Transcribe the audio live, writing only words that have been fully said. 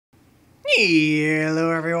Hello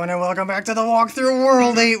everyone and welcome back to the walkthrough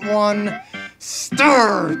World 8-1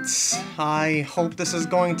 starts! I hope this is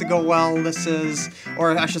going to go well. This is,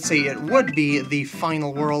 or I should say it would be, the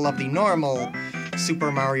final world of the normal Super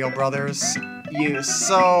Mario Brothers.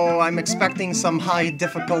 So I'm expecting some high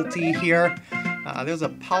difficulty here. There's a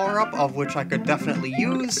power-up of which I could definitely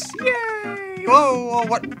use. Yay! Whoa,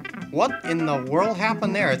 what in the world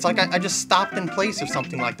happened there? It's like I just stopped in place or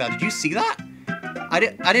something like that. Did you see that? I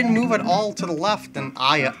didn't move at all to the left, and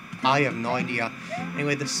I have no idea.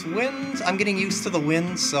 Anyway, this wind, I'm getting used to the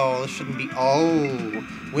wind, so this shouldn't be... Oh,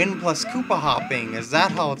 wind plus Koopa hopping. Is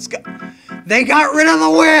that how it's They got rid of the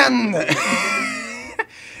wind!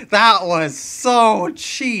 That was so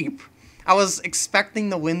cheap. I was expecting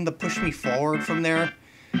the wind to push me forward from there.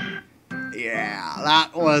 Yeah,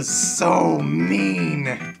 that was so mean.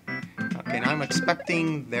 Okay, now I'm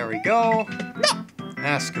expecting... There we go. No!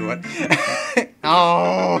 Ah, screw it.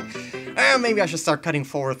 Oh, maybe I should start cutting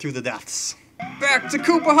forward through the depths. Back to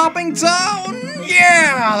Koopa Hopping Town!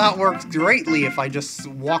 Yeah, that works greatly if I just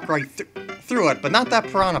walk right through it, but not that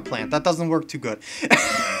piranha plant. That doesn't work too good.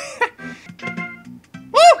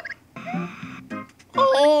 Woo!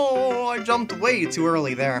 Oh, I jumped way too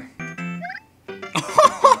early there.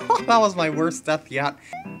 That was my worst death yet.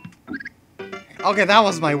 Okay, that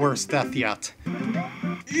was my worst death yet.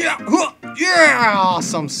 Yeah! Yeah!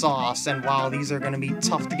 Awesome sauce! And wow, these are gonna be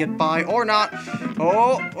tough to get by, or not.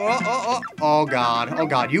 Oh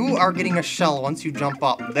god, you are getting a shell once you jump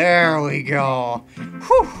up. There we go.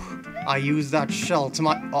 Whew! I use that shell to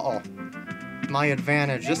my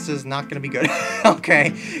advantage. This is not gonna be good.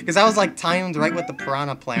 Okay, because I was like timed right with the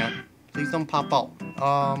piranha plant. Please don't pop out.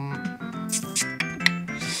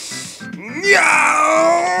 Yeah!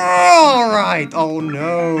 Alright! Oh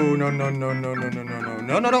no.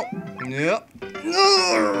 Yep.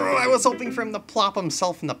 I was hoping for him to plop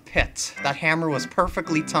himself in the pit. That hammer was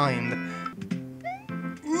perfectly timed.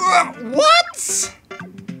 What?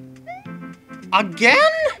 Again?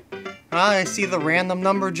 I see the random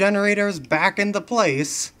number generators back into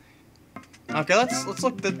place. Okay, let's look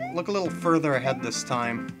a little further ahead this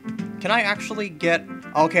time. Can I actually get...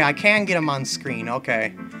 Okay, I can get him on screen.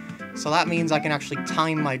 Okay. So that means I can actually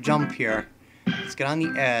time my jump here. Let's get on the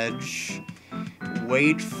edge.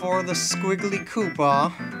 Wait for the squiggly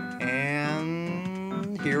Koopa,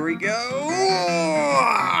 and here we go!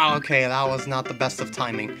 Okay, that was not the best of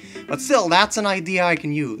timing, but still, that's an idea I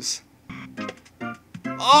can use.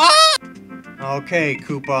 Ah! Okay,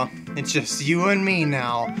 Koopa, it's just you and me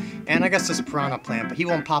now, and I guess this piranha plant, but he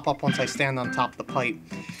won't pop up once I stand on top of the pipe.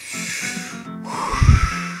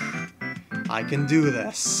 I can do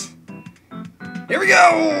this. Here we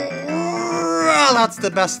go! That's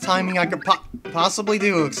the best timing I could possibly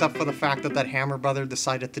do, except for the fact that Hammer Brother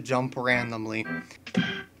decided to jump randomly.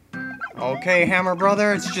 Okay, Hammer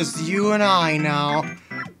Brother, it's just you and I now.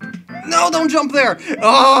 No, don't jump there!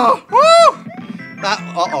 Oh! Woo!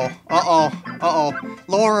 Uh-oh.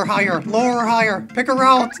 Lower her higher. Pick her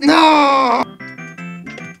out. No!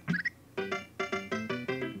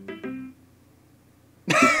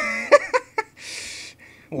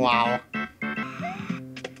 Wow.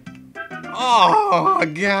 Oh,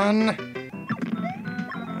 again.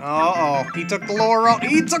 Uh-oh, he took the lower out.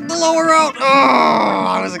 Oh,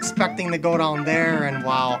 I was expecting to go down there, and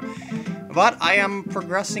wow. But I am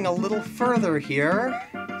progressing a little further here.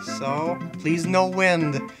 So, please no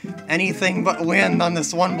wind. Anything but wind on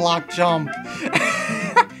this one block jump.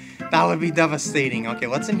 That would be devastating. Okay,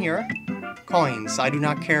 what's in here? Coins. I do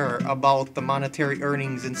not care about the monetary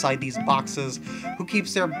earnings inside these boxes. Who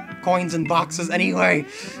keeps their coins in boxes anyway?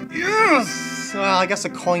 Yes! Well, I guess a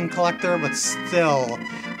coin collector, but still.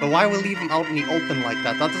 But why would leave them out in the open like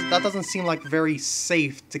that? That doesn't seem like very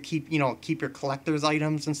safe to keep, keep your collector's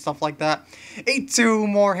items and stuff like that. 8-2,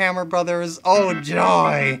 more Hammer Brothers. Oh,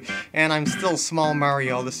 joy! And I'm still Small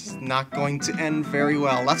Mario. This is not going to end very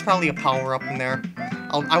well. That's probably a power-up in there.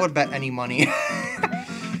 I would bet any money.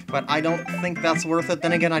 But I don't think that's worth it.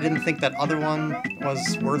 Then again, I didn't think that other one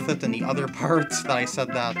was worth it in the other parts that I said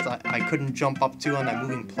that I couldn't jump up to on that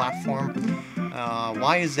moving platform.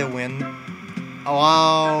 Why is there wind?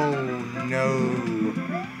 Oh, no.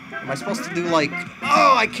 Am I supposed to do like...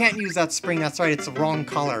 Oh, I can't use that spring. That's right, it's the wrong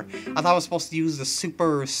color. I thought I was supposed to use the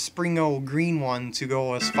super Springo green one to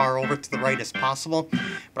go as far over to the right as possible.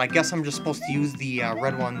 But I guess I'm just supposed to use the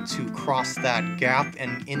red one to cross that gap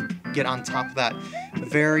and get on top of that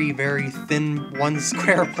very, very thin one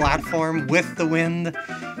square platform with the wind.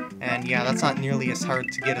 And yeah, that's not nearly as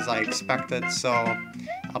hard to get as I expected, so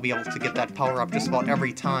I'll be able to get that power up just about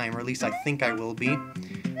every time, or at least I think I will be.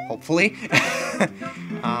 Hopefully.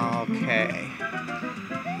 Okay.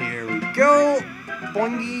 Here we go.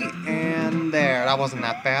 Boingy, and there. That wasn't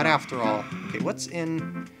that bad after all. Okay, what's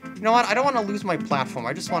in... You know what? I don't want to lose my platform.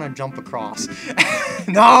 I just want to jump across.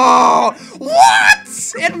 No!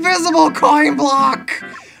 What? Invisible coin block!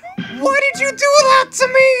 Why did you do that to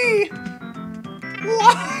me?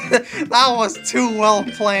 What? That was too well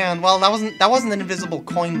planned. Well, that wasn't an invisible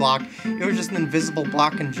coin block. It was just an invisible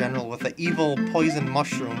block in general with an evil poison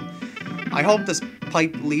mushroom. I hope this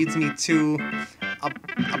pipe leads me to a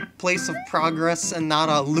place of progress and not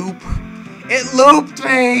a loop. It looped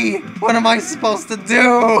me! What am I supposed to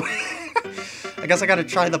do? I guess I gotta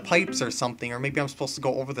try the pipes or something, or maybe I'm supposed to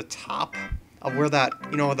go over the top of where that,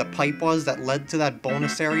 you know, the pipe was that led to that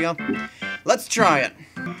bonus area. Let's try it.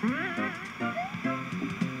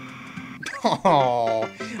 Oh,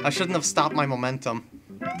 I shouldn't have stopped my momentum.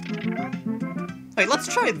 Hey, let's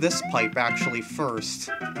try this pipe actually first.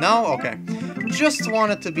 No? Okay. Just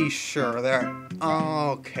wanted to be sure there.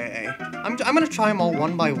 Okay. I'm gonna try them all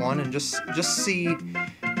one by one and just see,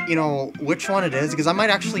 you know, which one it is, because I might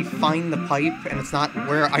actually find the pipe and it's not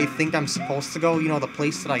where I think I'm supposed to go, you know, the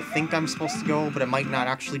place that I think I'm supposed to go, but it might not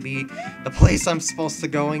actually be the place I'm supposed to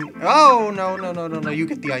going. Oh, no, you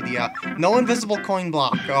get the idea. No invisible coin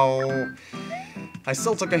block. Oh, I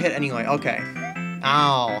still took a hit anyway. Okay.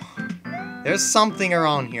 Ow. There's something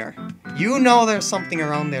around here. You know there's something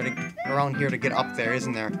around here to get up there,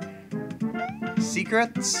 isn't there?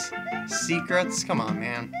 Secrets? Secrets? Come on,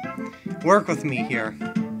 man. Work with me here.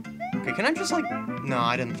 Okay, can I just like... No,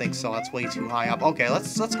 I didn't think so. That's way too high up. Okay,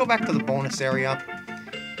 let's go back to the bonus area.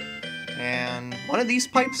 And one of these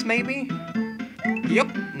pipes, maybe?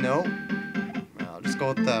 Yep. No. I'll just go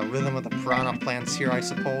with the rhythm of the piranha plants here, I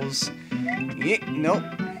suppose. Yep. Nope.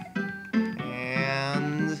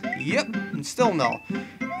 And... Yep. And still no.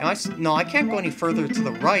 And no, I can't go any further to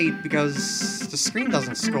the right because the screen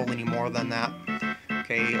doesn't scroll any more than that.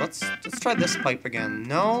 Okay, let's try this pipe again.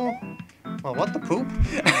 No? Well, what the poop?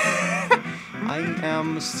 I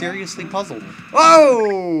am seriously puzzled.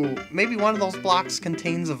 Whoa! Maybe one of those blocks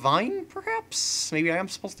contains a vine, perhaps? Maybe I am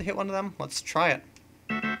supposed to hit one of them? Let's try it.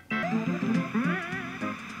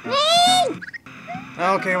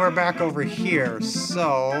 Okay, we're back over here.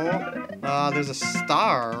 So, there's a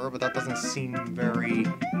star, but that doesn't seem very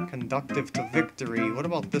conductive to victory. What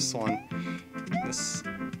about this one? This...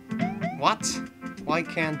 What? Why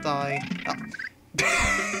can't I... Oh.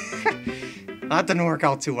 That didn't work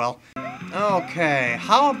out too well. Okay,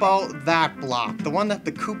 how about that block? The one that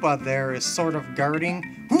the Koopa there is sort of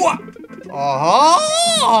guarding.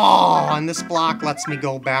 Oh! And this block lets me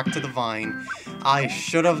go back to the vine. I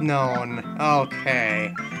should have known.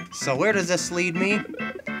 Okay, so where does this lead me?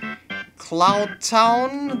 Cloud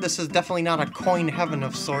Town. This is definitely not a coin heaven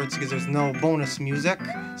of sorts because there's no bonus music.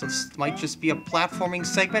 So this might just be a platforming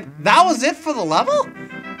segment. That was it for the level?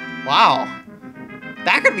 Wow.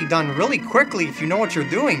 That could be done really quickly if you know what you're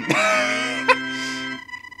doing.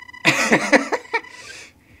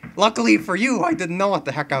 Luckily for you, I didn't know what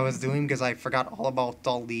the heck I was doing because I forgot all about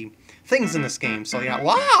all the things in this game. So yeah,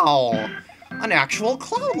 wow! An actual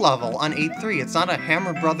cloud level on 8.3. It's not a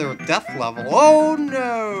Hammer Brother death level. Oh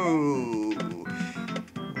no!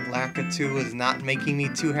 Lakitu is not making me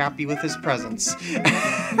too happy with his presence.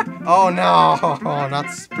 Oh no!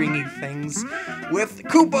 Not springy things with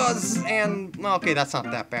Koopas and... Okay, that's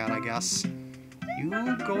not that bad, I guess.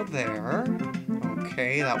 You go there.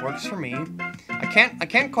 Okay, that works for me. I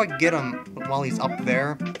can't quite get him while he's up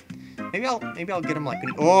there. Maybe I'll get him like...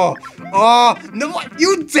 Oh! No!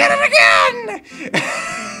 You did it again!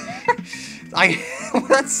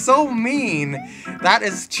 That's so mean. That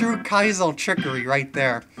is true Kaizo trickery right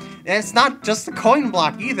there. And it's not just a coin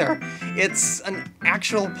block either. It's an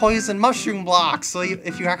actual poison mushroom block. So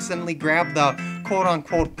if you accidentally grab the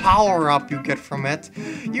quote-unquote power-up you get from it,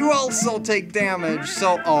 you also take damage.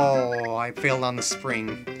 So, oh, I failed on the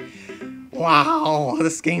spring. Wow,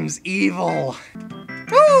 this game's evil.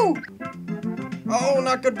 Woo! Oh,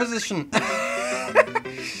 not good position.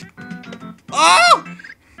 Oh!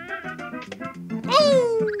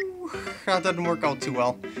 Oh! That didn't work out too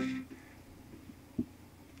well.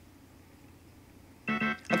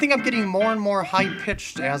 I think I'm getting more and more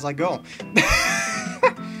high-pitched as I go.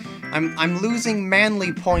 I'm losing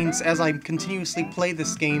manly points as I continuously play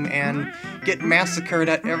this game and get massacred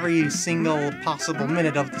at every single possible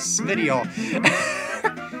minute of this video.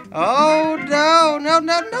 Oh, no.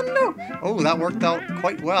 Oh, that worked out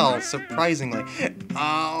quite well, surprisingly.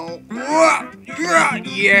 Oh,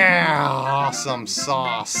 yeah, awesome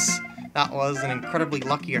sauce. That was an incredibly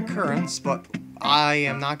lucky occurrence, but I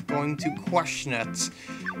am not going to question it.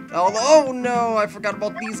 Oh no, I forgot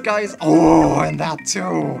about these guys. Oh, and that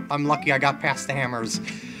too. I'm lucky I got past the hammers.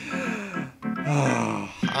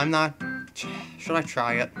 I'm not... Should I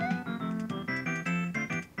try it?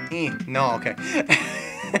 No, okay.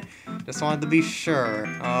 Just wanted to be sure.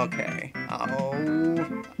 Okay.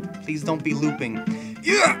 Oh, please don't be looping.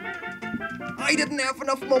 Yeah! I didn't have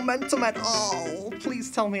enough momentum at all.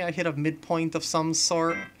 Please tell me I hit a midpoint of some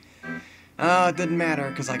sort. It didn't matter,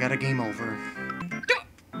 because I got a game over.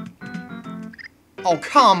 Oh,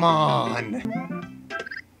 come on!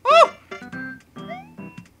 Oh!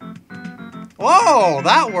 Whoa,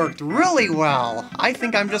 that worked really well. I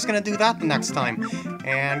think I'm just gonna do that the next time.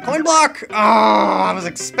 And coin block! Oh, I was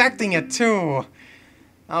expecting it too.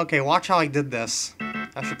 Okay, watch how I did this.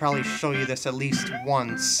 I should probably show you this at least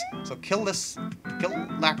once. So kill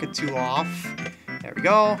Lakitu off. There we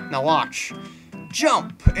go. Now watch.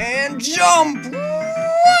 Jump and jump! Woo!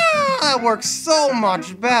 That works so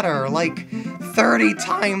much better. Like 30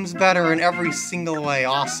 times better in every single way.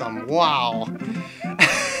 Awesome. Wow.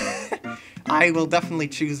 I will definitely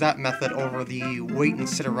choose that method over the wait and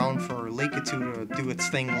sit around for Lakitu to do its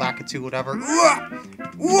thing, Lakitu, whatever.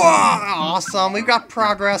 Awesome, we've got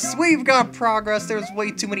progress, there's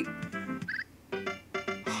way too many...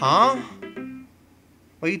 Huh?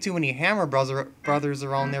 Way too many Hammer Brothers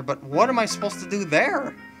around there, but what am I supposed to do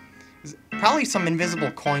there? Probably some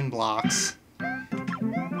invisible coin blocks.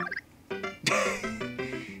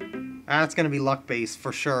 That's gonna be luck-based,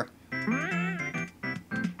 for sure.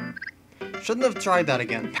 Shouldn't have tried that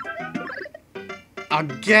again.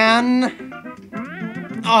 Again?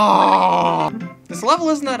 Oh! This level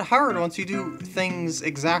isn't that hard once you do things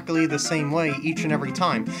exactly the same way each and every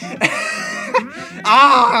time.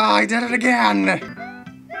 Ah! I did it again!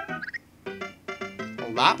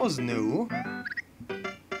 Well, that was new.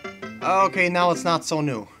 Okay, now it's not so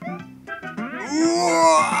new.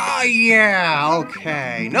 Ooh, yeah,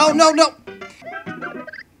 okay. No!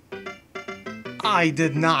 I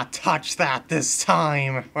did not touch that this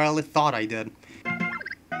time. Well, it thought I did.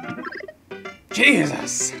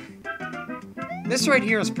 Jesus! This right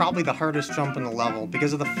here is probably the hardest jump in the level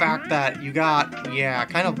because of the fact that you got, yeah,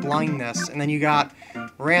 kind of blindness, and then you got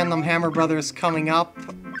random Hammer Brothers coming up.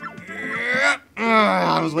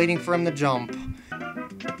 I was waiting for him to jump.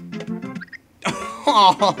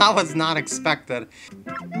 Oh, that was not expected.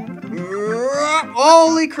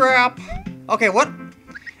 Holy crap! Okay, what?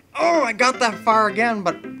 Oh, I got that far again,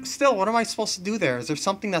 but still, what am I supposed to do there? Is there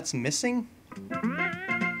something that's missing?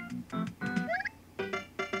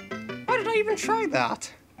 Why did I even try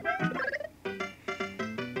that?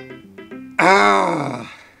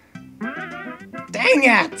 Ah! Dang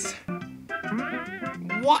it!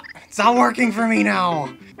 What? It's not working for me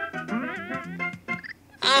now!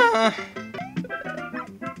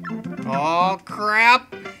 Oh,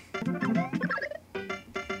 crap!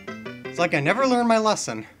 It's like I never learned my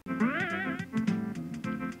lesson.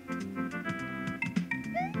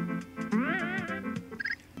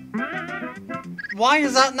 Why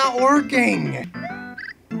is that not working?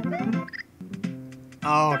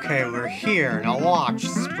 Okay, we're here. Now watch.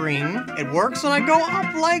 Spring. It works when I go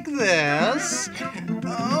up like this.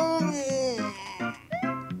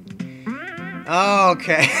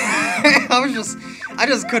 Okay. I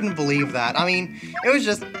just couldn't believe that. I mean, it was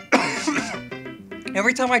just...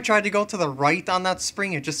 Every time I tried to go to the right on that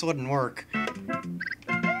spring, it just wouldn't work.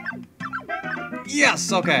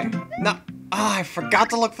 Yes, okay. Now, I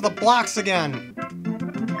forgot to look for the blocks again.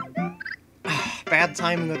 Bad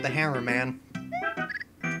timing with the hammer, man.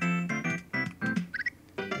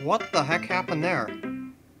 What the heck happened there?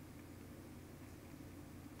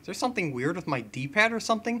 Is there something weird with my D-pad or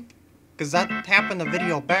something? Because that happened a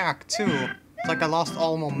video back, too. It's like I lost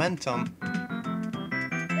all momentum.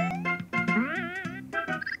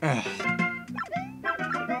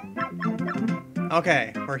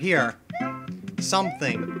 Okay, we're here.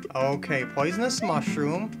 Something. Okay, poisonous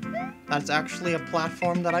mushroom. That's actually a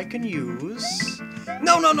platform that I can use.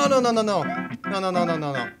 No!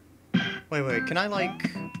 Wait, can I,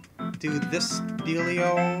 like, do this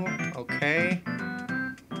dealio? Okay.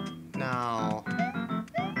 Now...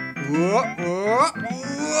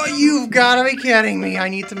 You've gotta be kidding me! I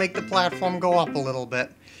need to make the platform go up a little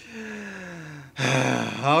bit.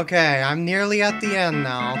 Okay, I'm nearly at the end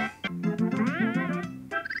now.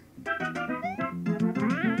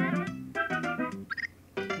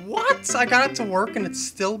 What? I got it to work and it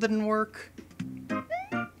still didn't work?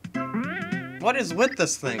 What is with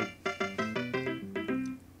this thing?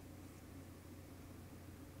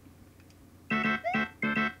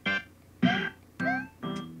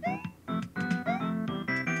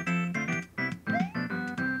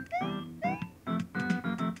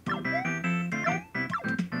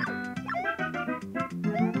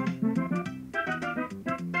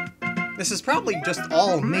 This is probably just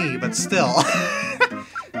all me, but still.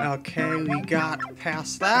 Okay, we got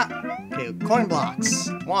past that. Okay, coin blocks.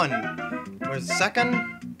 1. Where's the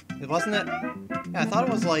second? Wasn't it? Yeah, I thought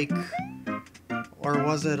it was like... Or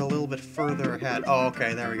was it a little bit further ahead? Oh,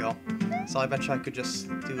 okay, there we go. So I bet you I could just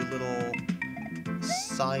do a little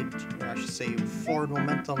side, or I should say forward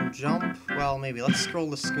momentum jump. Well, maybe. Let's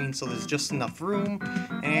scroll the screen so there's just enough room.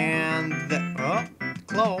 And... oh,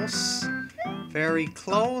 close. Very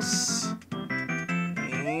close.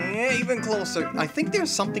 And even closer. I think there's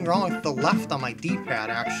something wrong with the left on my D-pad,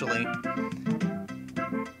 actually.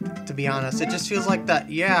 To be honest, it just feels like that,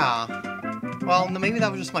 yeah. Well, maybe that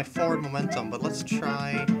was just my forward momentum, but let's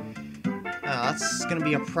try... that's gonna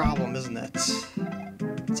be a problem, isn't it?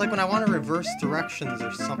 It's like when I want to reverse directions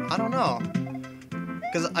or something. I don't know.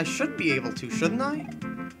 Because I should be able to, shouldn't I?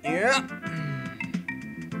 Yeah.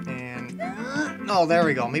 And... oh, there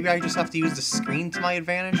we go. Maybe I just have to use the screen to my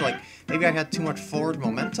advantage. Like, maybe I had too much forward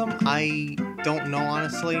momentum. I don't know,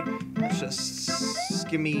 honestly. Let's just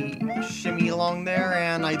shimmy along there,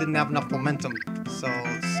 and I didn't have enough momentum. So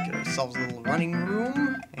let's get ourselves a little running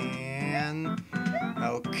room, and...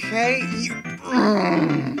 okay.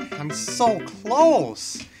 I'm so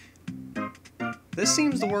close! This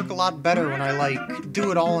seems to work a lot better when I, like,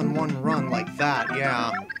 do it all in one run like that,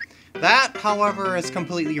 yeah. That, however, is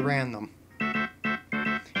completely random.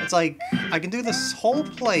 It's like, I can do this whole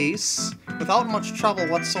place without much trouble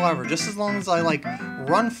whatsoever, just as long as I, like,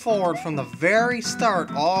 run forward from the very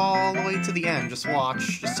start all the way to the end. Just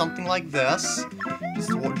watch. Just something like this.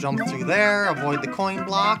 Just jump through there, avoid the coin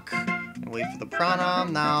block, and wait for the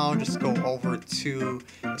pranam. Now just go over to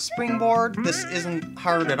the springboard. This isn't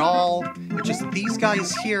hard at all. It's just these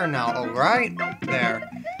guys here now. Oh, right? There.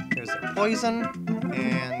 There's our poison,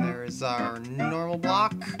 and there's our normal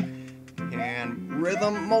block. And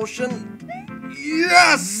rhythm motion.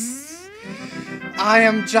 Yes! I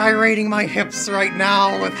am gyrating my hips right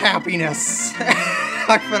now with happiness.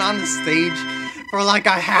 I've been on the stage for like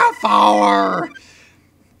a half hour.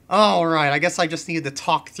 Alright, I guess I just needed to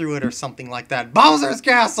talk through it or something like that. Bowser's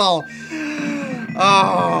Castle!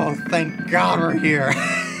 Oh, thank God we're here.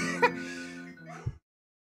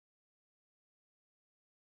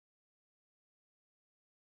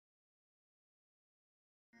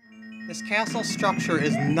 This castle structure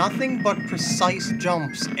is nothing but precise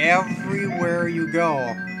jumps everywhere you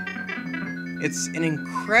go. It's an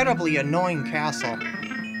incredibly annoying castle.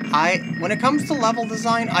 When it comes to level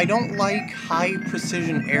design, I don't like high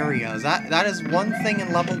precision areas. That is one thing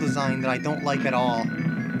in level design that I don't like at all.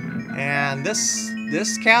 And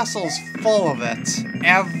this castle's full of it.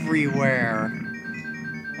 Everywhere.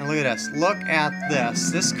 And look at this. Look at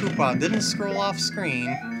this. This Koopa didn't scroll off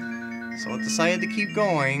screen, so it decided to keep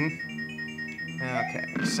going.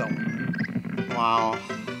 Okay, so... wow.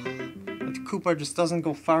 The Koopa just doesn't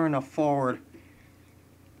go far enough forward.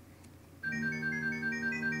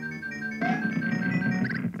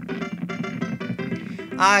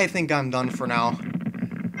 I think I'm done for now.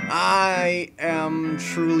 I am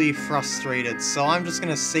truly frustrated, so I'm just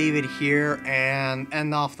gonna save it here and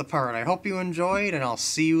end off the part. I hope you enjoyed, and I'll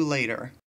see you later.